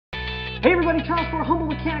Hey everybody, Charles for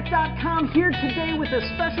HumbleMechanic.com here today with a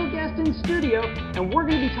special guest in studio, and we're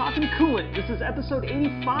going to be talking coolant. This is episode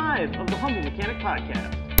 85 of the Humble Mechanic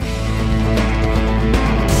Podcast.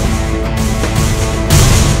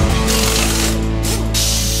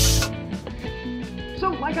 So,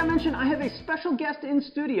 like I mentioned, I have a special guest in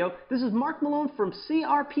studio. This is Mark Malone from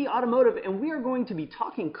CRP Automotive, and we are going to be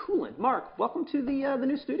talking coolant. Mark, welcome to the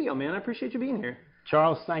new studio, man. I appreciate you being here.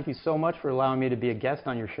 Charles, thank you so much for allowing me to be a guest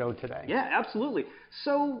on your show today. Yeah, absolutely.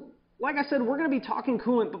 So, like I said, we're going to be talking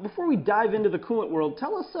coolant, but before we dive into the coolant world,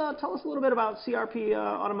 tell us a little bit about CRP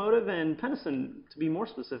Automotive and Pentosin, to be more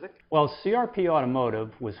specific. Well, CRP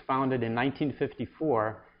Automotive was founded in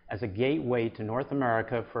 1954 as a gateway to North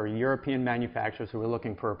America for European manufacturers who were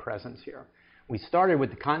looking for a presence here. We started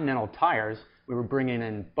with the Continental tires. We were bringing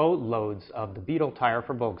in boatloads of the Beetle tire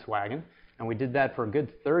for Volkswagen, and we did that for a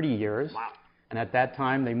good 30 years. Wow. And at that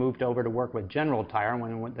time, they moved over to work with General Tire.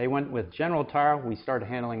 When they went with General Tire, we started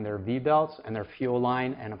handling their V-belts and their fuel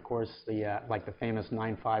line, and of course, the famous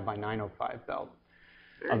 95 by 905 belt.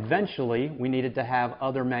 Eventually, we needed to have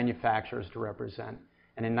other manufacturers to represent.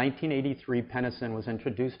 And in 1983, Pentosin was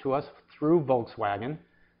introduced to us through Volkswagen,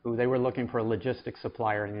 who they were looking for a logistics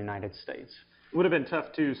supplier in the United States. It would have been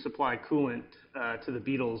tough to supply coolant to the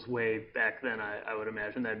Beetles way back then, I would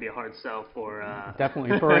imagine. That'd be a hard sell for...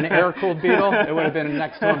 Definitely. For an air-cooled Beetle, it would have been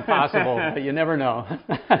next to impossible, but you never know.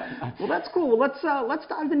 Well, that's cool. Well, let's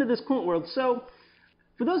dive into this coolant world. So,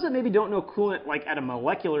 for those that maybe don't know coolant like at a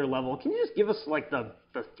molecular level, can you just give us like the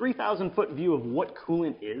 3,000-foot view of what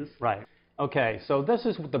coolant is? Right. Okay, so this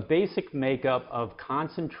is the basic makeup of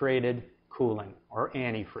concentrated coolant, or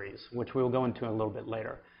antifreeze, which we'll go into a little bit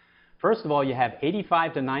later. First of all, you have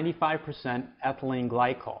 85 to 95% ethylene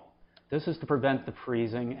glycol. This is to prevent the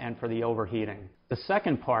freezing and for the overheating. The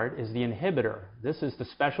second part is the inhibitor. This is the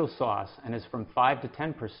special sauce and is from 5 to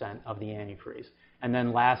 10% of the antifreeze. And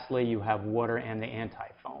then lastly, you have water and the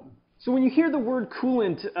anti-foam. So when you hear the word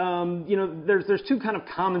coolant, there's two kind of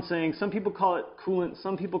common sayings. Some people call it coolant,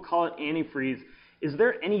 some people call it antifreeze. Is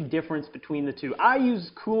there any difference between the two? I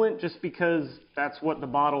use coolant just because that's what the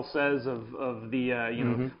bottle says of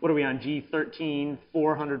the, what are we on, G13,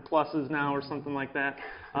 400 pluses now or something like that.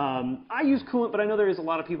 I use coolant, but I know there is a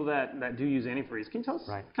lot of people that do use antifreeze. Can you tell us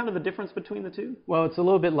kind of the difference between the two? Well, it's a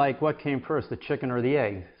little bit like what came first, the chicken or the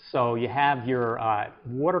egg. So you have your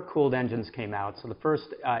water-cooled engines came out. So the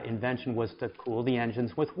first invention was to cool the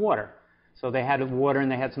engines with water. So they had water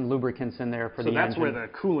and they had some lubricants in there for the engine. So that's where the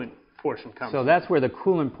coolant portion comes from. That's where the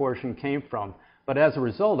coolant portion came from. But as a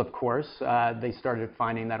result, of course, they started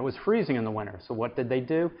finding that it was freezing in the winter. So what did they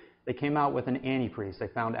do? They came out with an antifreeze. They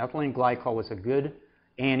found ethylene glycol was a good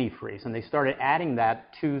antifreeze, and they started adding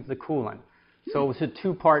that to the coolant. So it was a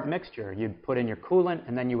two-part mixture. You'd put in your coolant,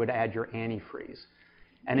 and then you would add your antifreeze.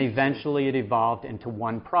 And eventually it evolved into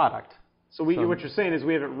one product. So what you're saying is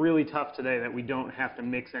we have it really tough today that we don't have to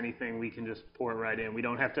mix anything. We can just pour it right in. We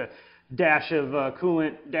don't have to dash of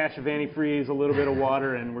coolant, dash of antifreeze, a little bit of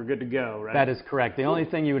water, and we're good to go, right? That is correct. The only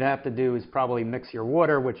thing you would have to do is probably mix your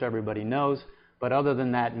water, which everybody knows. But other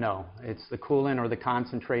than that, no. It's the coolant or the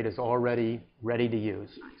concentrate is already ready to use.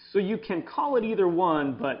 So you can call it either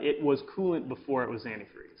one, but it was coolant before it was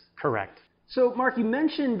antifreeze. Correct. So, Mark, you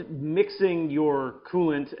mentioned mixing your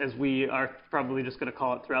coolant, as we are probably just going to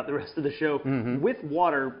call it throughout the rest of the show, with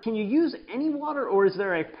water. Can you use any water, or is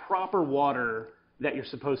there a proper water that you're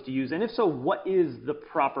supposed to use? And if so, what is the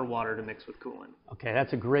proper water to mix with coolant? Okay,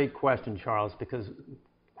 that's a great question, Charles, because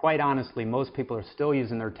quite honestly, most people are still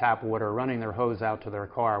using their tap water, running their hose out to their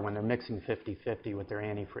car when they're mixing 50-50 with their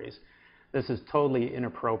antifreeze. This is totally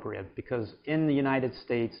inappropriate because in the United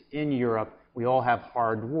States, in Europe, we all have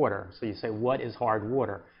hard water. So you say, what is hard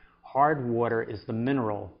water? Hard water is the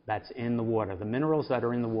mineral that's in the water. The minerals that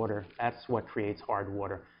are in the water, that's what creates hard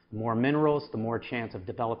water. The more minerals, the more chance of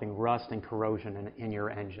developing rust and corrosion in your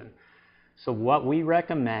engine. So what we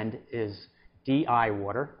recommend is DI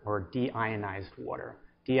water or deionized water.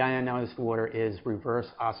 Deionized water is reverse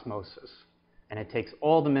osmosis, and it takes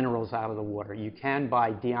all the minerals out of the water. You can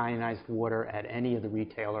buy deionized water at any of the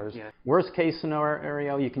retailers. Yeah. Worst case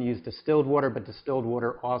scenario, you can use distilled water, but distilled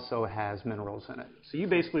water also has minerals in it. So you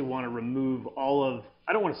basically want to remove all of,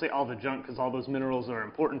 I don't want to say all the junk because all those minerals are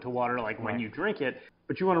important to water, like when you drink it,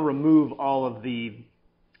 but you want to remove all of the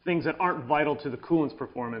things that aren't vital to the coolant's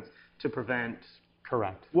performance to prevent...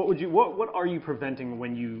 Correct. What are you preventing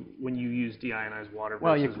when you use deionized water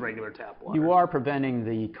versus regular tap water? You are preventing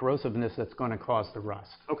the corrosiveness that's going to cause the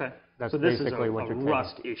rust. Okay. That's so this basically is what you're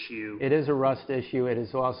rust issue. It is a rust issue. It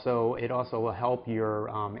also will help your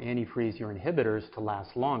antifreeze, your inhibitors to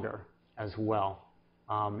last longer as well.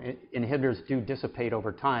 Inhibitors do dissipate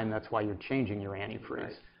over time. That's why you're changing your antifreeze.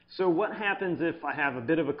 Right. So what happens if I have a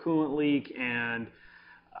bit of a coolant leak and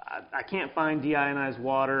I can't find deionized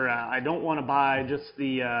water? I don't want to buy just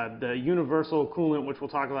the universal coolant, which we'll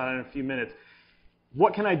talk about in a few minutes.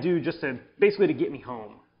 What can I do just to basically to get me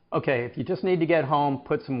home? Okay, if you just need to get home,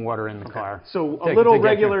 put some water in the car. So a little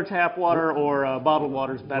regular tap water or bottled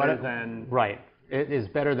water is better than... Right. It is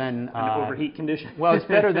better than... an overheat condition? Well, it's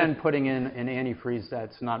better than putting in an antifreeze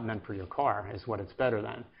that's not meant for your car, is what it's better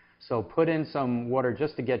than. So put in some water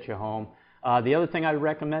just to get you home. The other thing I would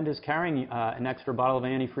recommend is carrying an extra bottle of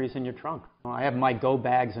antifreeze in your trunk. I have my go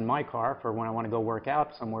bags in my car for when I want to go work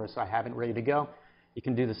out somewhere, so I have it ready to go. You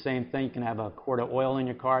can do the same thing. You can have a quart of oil in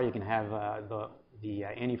your car. You can have the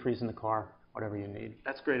antifreeze in the car, whatever you need.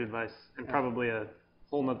 That's great advice, and probably a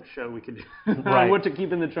whole nother show we could do right. on what to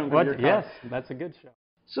keep in the trunk of your car. Yes, that's a good show.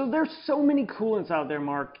 So there's so many coolants out there,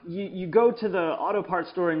 Mark. You go to the auto parts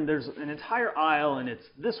store and there's an entire aisle and it's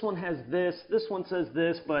this one has this one says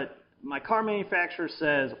this, but my car manufacturer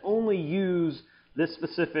says only use this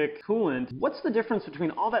specific coolant. What's the difference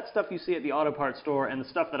between all that stuff you see at the auto parts store and the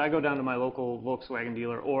stuff that I go down to my local Volkswagen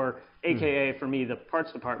dealer or AKA for me, the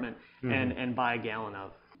parts department, and buy a gallon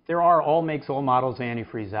of? There are all makes, all models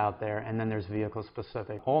antifreeze out there, and then there's vehicle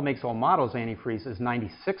specific. All makes, all models antifreeze is 96%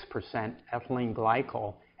 ethylene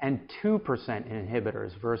glycol and 2%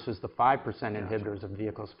 inhibitors versus the 5% inhibitors of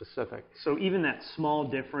vehicle specific. So even that small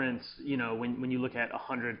difference, you know, when you look at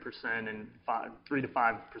 100% and 3 to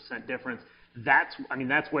 5% difference,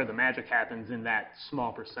 that's where the magic happens, in that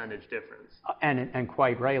small percentage difference. And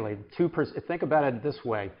quite rightly, 2%. Think about it this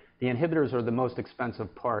way: the inhibitors are the most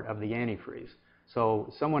expensive part of the antifreeze.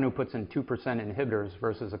 So someone who puts in 2% inhibitors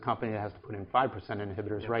versus a company that has to put in 5%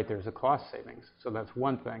 inhibitors, right, there's a cost savings. So that's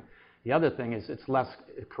one thing. The other thing is it's less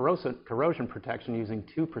corrosion protection using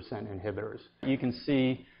 2% inhibitors. You can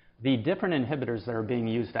see the different inhibitors that are being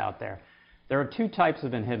used out there. There are two types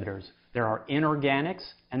of inhibitors. There are inorganics,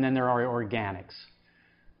 and then there are organics.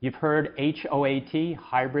 You've heard HOAT,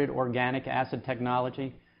 hybrid organic acid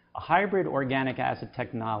technology. A hybrid organic acid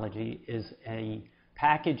technology is a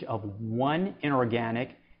package of one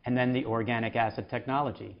inorganic and then the organic acid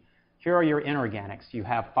technology. Here are your inorganics. You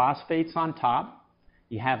have phosphates on top,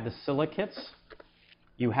 you have the silicates,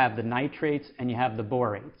 you have the nitrates, and you have the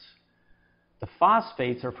borates. The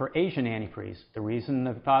phosphates are for Asian antifreeze. The reason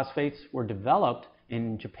the phosphates were developed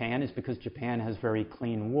in Japan is because Japan has very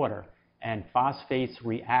clean water, and phosphates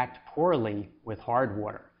react poorly with hard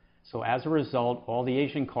water. So as a result, all the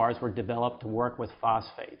Asian cars were developed to work with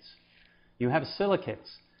phosphates. You have silicates.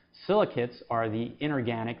 Silicates are the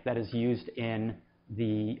inorganic that is used in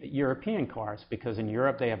the European cars, because in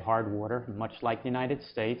Europe they have hard water, much like the United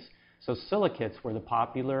States. So silicates were the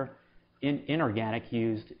popular inorganic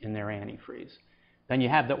used in their antifreeze. Then you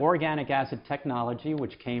have the organic acid technology,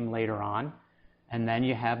 which came later on. And then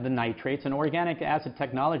you have the nitrates. And organic acid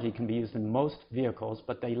technology can be used in most vehicles,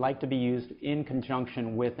 but they like to be used in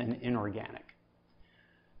conjunction with an inorganic.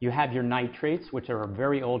 You have your nitrates, which are a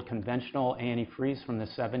very old conventional antifreeze from the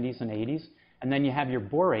 70s and 80s. And then you have your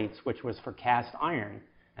borates, which was for cast iron,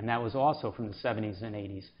 and that was also from the 70s and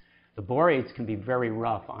 80s. The borates can be very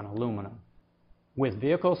rough on aluminum. With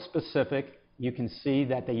vehicle specific, you can see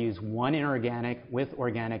that they use one inorganic with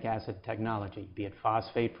organic acid technology, be it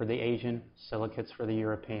phosphate for the Asian, silicates for the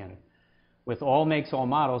European. With all makes, all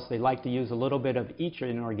models, they like to use a little bit of each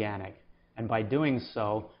inorganic. And by doing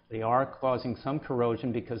so, they are causing some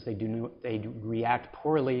corrosion because they react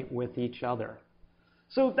poorly with each other.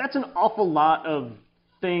 So that's an awful lot of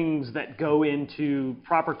things that go into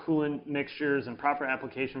proper coolant mixtures and proper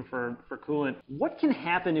application for coolant. What can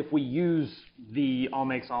happen if we use the all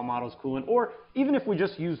makes, all models coolant, or even if we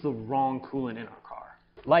just use the wrong coolant in our car?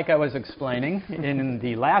 Like I was explaining in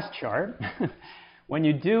the last chart, when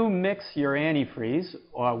you do mix your antifreeze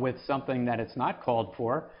with something that it's not called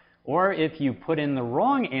for, or if you put in the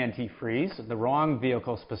wrong antifreeze, the wrong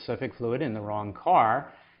vehicle-specific fluid in the wrong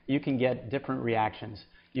car, you can get different reactions.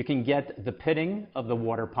 You can get the pitting of the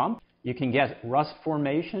water pump. You can get rust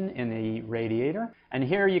formation in the radiator. And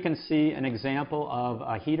here you can see an example of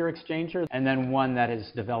a heater exchanger and then one that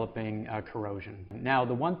is developing corrosion. Now,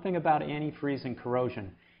 the one thing about antifreeze and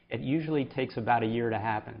corrosion, it usually takes about a year to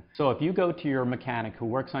happen. So if you go to your mechanic who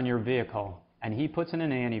works on your vehicle and he puts in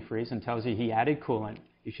an antifreeze and tells you he added coolant,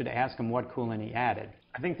 you should ask him what coolant he added.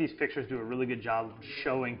 I think these pictures do a really good job of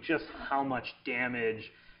showing just how much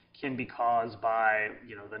damage can be caused by,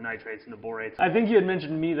 the nitrates and the borates. I think you had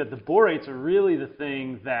mentioned to me that the borates are really the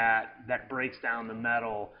thing that breaks down the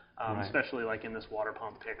metal. especially like in this water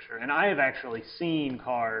pump picture. And I have actually seen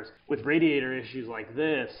cars with radiator issues like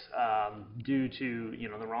this due to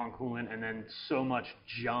the wrong coolant, and then so much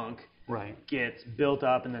junk gets built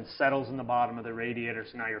up and then settles in the bottom of the radiator.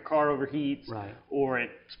 So now your car overheats, or it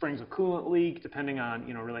springs a coolant leak, depending on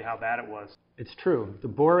really how bad it was. It's true. The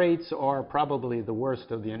borates are probably the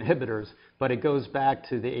worst of the inhibitors, but it goes back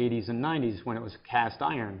to the 80s and 90s when it was cast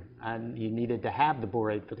iron, and you needed to have the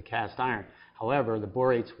borate for the cast iron. However, the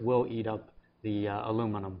borates will eat up the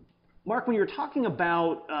aluminum. Mark, when you were talking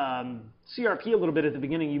about CRP a little bit at the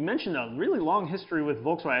beginning, you mentioned a really long history with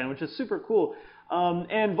Volkswagen, which is super cool.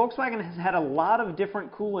 And Volkswagen has had a lot of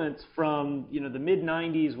different coolants from the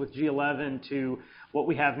mid-90s with G11 to what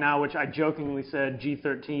we have now, which I jokingly said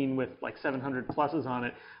G13 with like 700 pluses on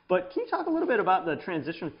it. But can you talk a little bit about the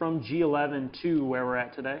transition from G11 to where we're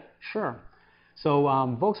at today? Sure. So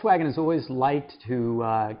Volkswagen has always liked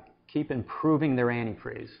to keep improving their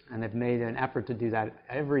antifreeze, and they've made an effort to do that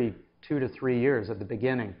every 2 to 3 years at the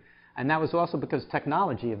beginning. And that was also because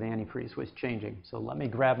technology of the antifreeze was changing. So let me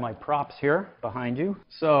grab my props here behind you.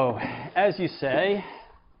 So as you say,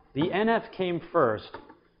 the NF came first,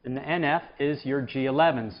 and the NF is your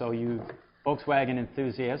G11. So you Volkswagen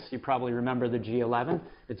enthusiasts, you probably remember the G11.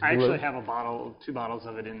 It's I blue. actually have two bottles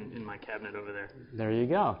of it in my cabinet over there. There you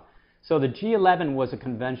go. So the G11 was a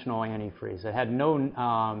conventional antifreeze. It had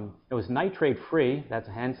it was nitrate free, that's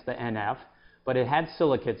hence the NF, but it had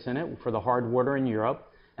silicates in it for the hard water in Europe,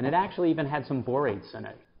 and it actually even had some borates in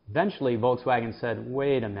it. Eventually, Volkswagen said,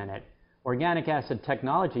 wait a minute, organic acid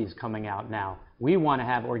technology is coming out now. We want to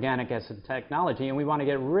have organic acid technology, and we want to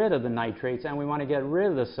get rid of the nitrates, and we want to get rid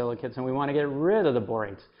of the silicates, and we want to get rid of the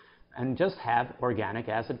borates, and just have organic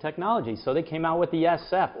acid technology. So they came out with the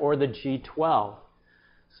SF, or the G12.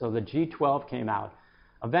 So the G12 came out.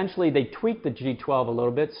 Eventually, they tweaked the G12 a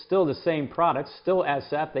little bit, still the same product, still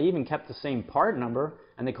SF. They even kept the same part number,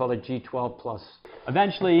 and they called it G12 Plus.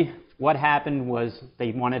 Eventually, what happened was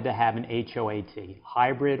they wanted to have an HOAT,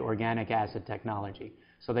 hybrid organic acid technology.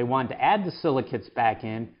 So they wanted to add the silicates back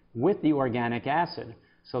in with the organic acid.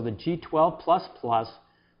 So the G12 Plus Plus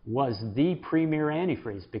was the premier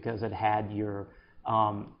antifreeze because it had your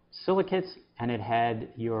silicates and it had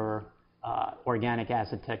your organic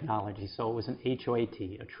acid technology. So it was an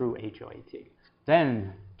HOAT, a true HOAT.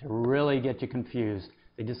 Then, to really get you confused,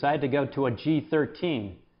 they decided to go to a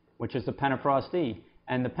G13, which is the Pentafrost E.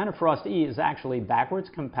 And the Pentafrost E is actually backwards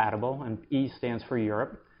compatible, and E stands for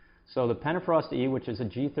Europe. So the Pentafrost E, which is a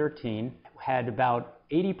G13, had about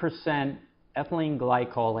 80% ethylene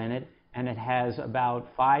glycol in it, and it has about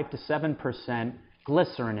 5 to 7%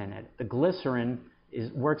 glycerin in it. The glycerin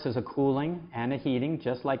works as a cooling and a heating,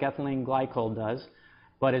 just like ethylene glycol does,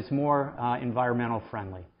 but it's more environmental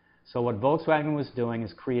friendly. So what Volkswagen was doing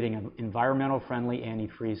is creating an environmental friendly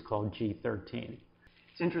antifreeze called G13.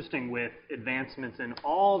 It's interesting with advancements in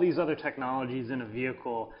all these other technologies in a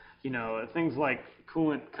vehicle, things like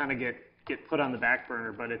coolant kind of get put on the back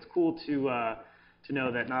burner, but it's cool to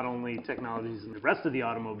know that not only technologies in the rest of the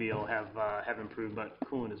automobile have improved, but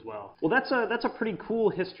coolant as well. Well, that's a pretty cool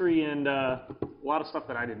history and a lot of stuff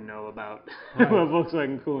that I didn't know about, about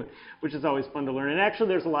Volkswagen coolant, which is always fun to learn. And actually,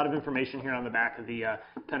 there's a lot of information here on the back of the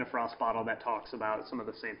Pentafrost bottle that talks about some of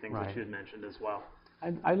the same things that you had mentioned as well.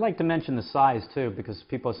 I'd like to mention the size too, because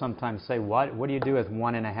people sometimes say, what do you do with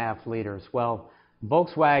 1.5 liters? Well,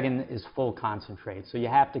 Volkswagen is full concentrate, so you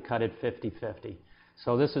have to cut it 50-50.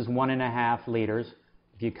 So this is 1.5 liters.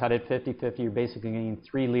 If you cut it 50-50, you're basically getting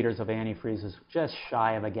 3 liters of antifreeze, is just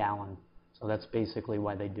shy of a gallon. So that's basically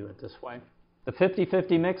why they do it this way. The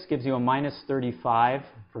 50-50 mix gives you a -35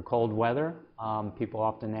 for cold weather. People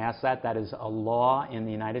often ask that. That is a law in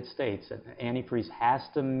the United States. Antifreeze has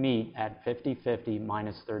to meet at 50-50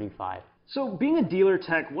 -35. So being a dealer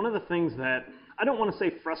tech, one of the things that I don't want to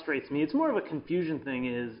say frustrates me, it's more of a confusion thing,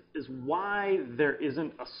 is why there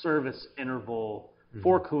isn't a service interval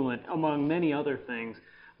for coolant, among many other things.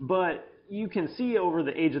 But you can see over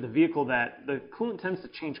the age of the vehicle that the coolant tends to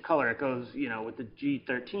change color. It goes, with the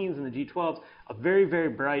G13s and the G12s, a very, very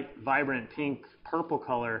bright, vibrant pink, purple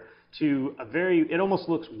color to it almost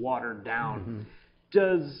looks watered down.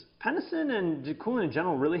 Does Pentosin and coolant in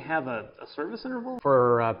general really have a service interval?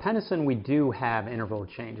 For Pentosin, we do have interval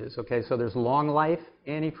changes. Okay, so there's long life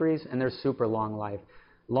antifreeze and there's super long life.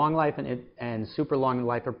 Long life and super long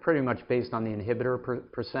life are pretty much based on the inhibitor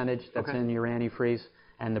percentage that's in your antifreeze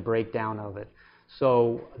and the breakdown of it.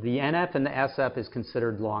 So the NF and the SF is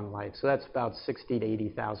considered long life. So that's about 60 to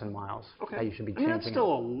 80,000 miles that you should be changing. That's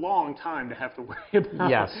still a long time to have to worry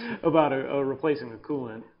about, about replacing the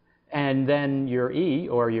coolant. And then your E,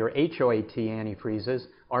 or your HOAT antifreezes,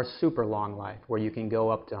 are super long life, where you can go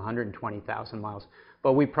up to 120,000 miles.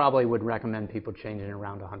 But we probably would recommend people changing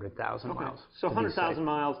around 100,000 miles. So 100,000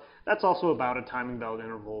 miles, that's also about a timing belt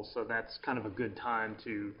interval, so that's kind of a good time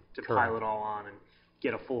to pile it all on and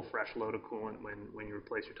get a full fresh load of coolant when you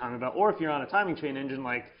replace your timing belt. Or if you're on a timing chain engine,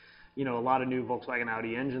 like a lot of new Volkswagen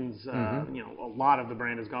Audi engines, a lot of the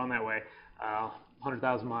brand has gone that way.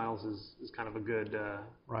 100,000 miles is kind of a good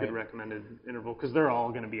good recommended interval, because they're all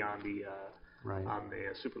going to be on the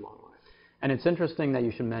super long life. And it's interesting that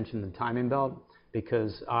you should mention the timing belt,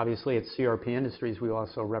 because obviously at CRP Industries we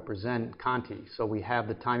also represent Conti. So we have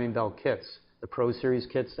the timing belt kits, the Pro Series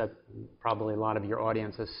kits that probably a lot of your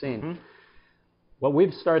audience has seen. What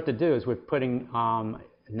we've started to do is we're putting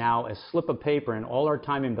now a slip of paper in all our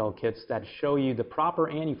timing belt kits that show you the proper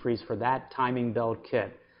antifreeze for that timing belt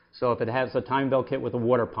kit. So if it has a timing belt kit with a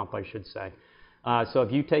water pump, I should say. So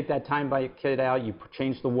if you take that timing belt kit out, you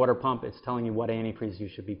change the water pump, it's telling you what antifreeze you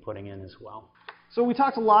should be putting in as well. So we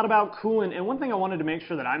talked a lot about coolant, and one thing I wanted to make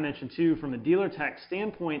sure that I mentioned too from a dealer tech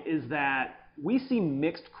standpoint is that we see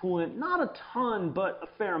mixed coolant, not a ton, but a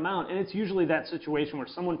fair amount, and it's usually that situation where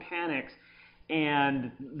someone panics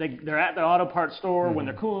and they're at the auto parts store when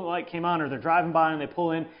their coolant light came on, or they're driving by and they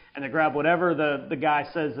pull in and they grab whatever the guy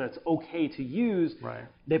says that's okay to use. Right.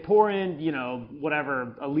 They pour in,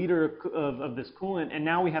 whatever, a liter of this coolant, and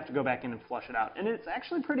now we have to go back in and flush it out. And it's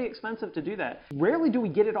actually pretty expensive to do that. Rarely do we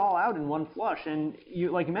get it all out in one flush. And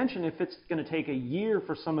like you mentioned, if it's going to take a year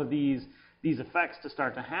for some of these effects to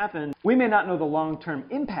start to happen, we may not know the long-term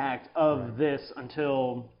impact of this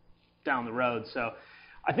until down the road. So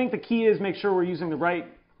I think the key is make sure we're using the right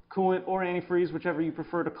coolant or antifreeze, whichever you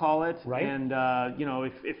prefer to call it. Right. And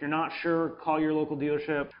if you're not sure, call your local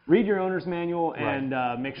dealership, read your owner's manual,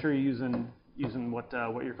 and make sure you're using what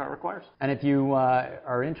your car requires. And if you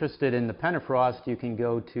are interested in the Pentafrost, you can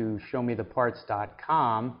go to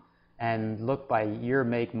showmetheparts.com and look by year,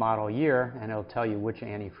 make, model, year, and it'll tell you which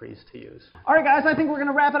antifreeze to use. All right, guys, I think we're going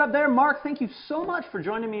to wrap it up there. Mark, thank you so much for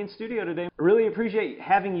joining me in studio today. I really appreciate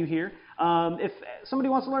having you here. If somebody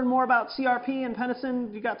wants to learn more about CRP and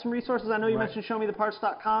Pentosin, you got some resources. I know you mentioned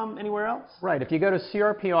showmetheparts.com. Anywhere else? Right. If you go to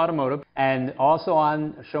CRP Automotive, and also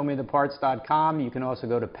on showmetheparts.com, you can also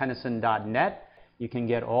go to pentosin.net. You can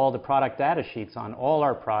get all the product data sheets on all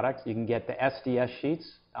our products. You can get the SDS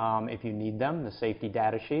sheets if you need them, the safety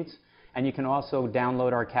data sheets. And you can also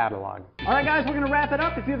download our catalog. All right, guys, we're going to wrap it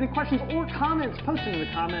up. If you have any questions or comments, post them in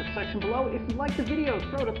the comments section below. If you like the video,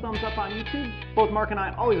 throw it a thumbs up on YouTube. Both Mark and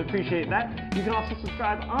I always appreciate that. You can also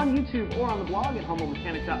subscribe on YouTube or on the blog at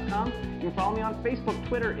HumboldMechanic.com. You can follow me on Facebook,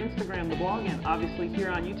 Twitter, Instagram, the blog, and obviously here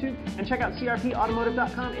on YouTube. And check out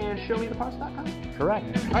CRPAutomotive.com and ShowMeTheParts.com. Correct.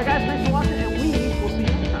 All right, guys, thanks for watching, and we will see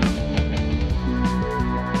you next time.